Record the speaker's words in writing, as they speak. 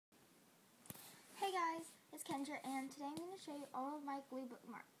Sandra, and today I'm going to show you all of my glue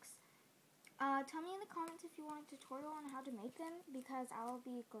bookmarks. Tell me in the comments if you want a tutorial on how to make them, because I will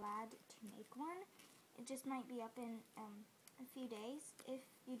be glad to make one. It just might be up in a few days if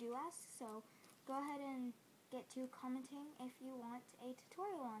you do ask, so go ahead and get to commenting if you want a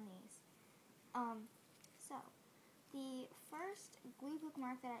tutorial on these. So, the first glue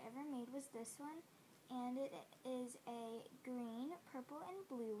bookmark that I ever made was this one, and it is a green, purple, and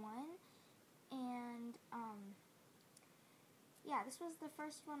blue one. And yeah, this was the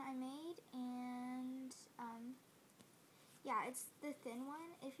first one I made, and yeah, it's the thin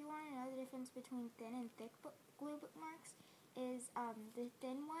one. If you want to know the difference between thin and thick glue bookmarks, is the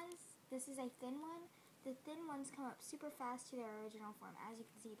thin ones, this is a thin one. The thin ones come up super fast to their original form. As you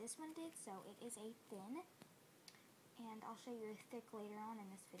can see, this one did, so it is a thin, and I'll show you a thick later on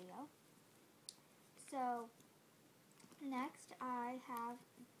in this video. So next I have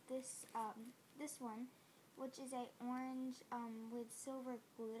this this one, which is a orange with silver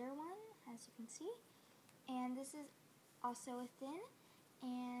glitter one, as you can see. And this is also a thin,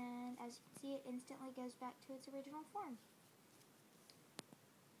 and as you can see, it instantly goes back to its original form.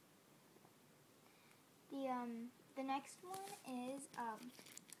 The next one is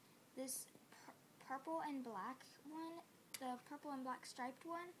this purple and black one, the purple and black striped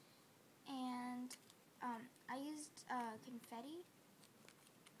one, and I used confetti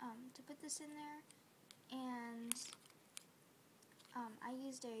to put this in there, and I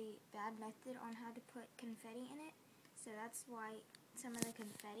used a bad method on how to put confetti in it, so that's why some of the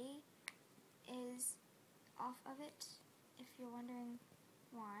confetti is off of it, if you're wondering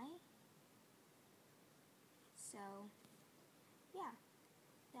why. So yeah,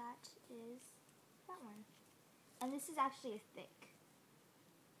 that is that one. And this is actually a thick.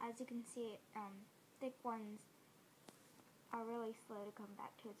 As you can see, thick ones are really slow to come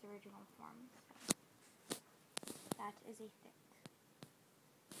back to its original form. So that is a thick.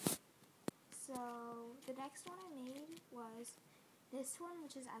 So the next one I made was this one,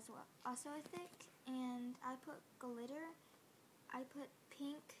 which is also a thick, and I put glitter. I put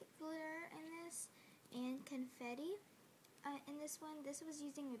pink glitter in this and confetti in this one. This was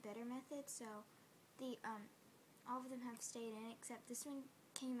using a better method, so the all of them have stayed in, except this one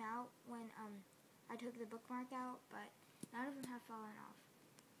came out when I took the bookmark out, but none of them have fallen off.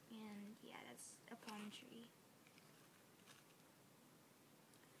 And yeah, that's a plum tree.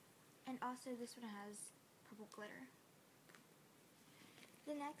 And also this one has purple glitter.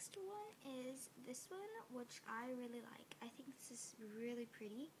 The next one is this one, which I really like. I think this is really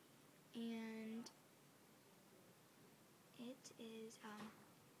pretty, and it is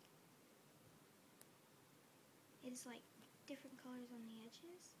like different colors on the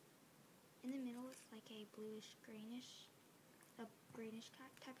edges. In the middle it's like a bluish greenish,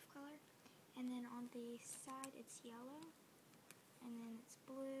 type of color, and then on the side it's yellow, and then it's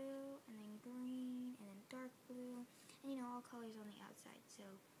blue, and then green, and then dark blue, and you know, all colors on the outside, so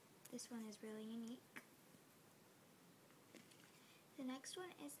this one is really unique. The next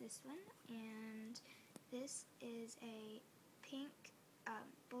one is this one, and this is a pink,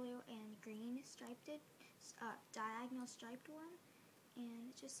 blue, and green striped, diagonal striped one, and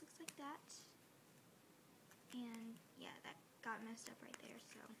it just looks like that. And yeah, that got messed up right there,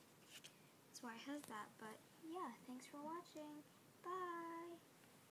 so that's why it has that. But yeah, thanks for watching. Bye!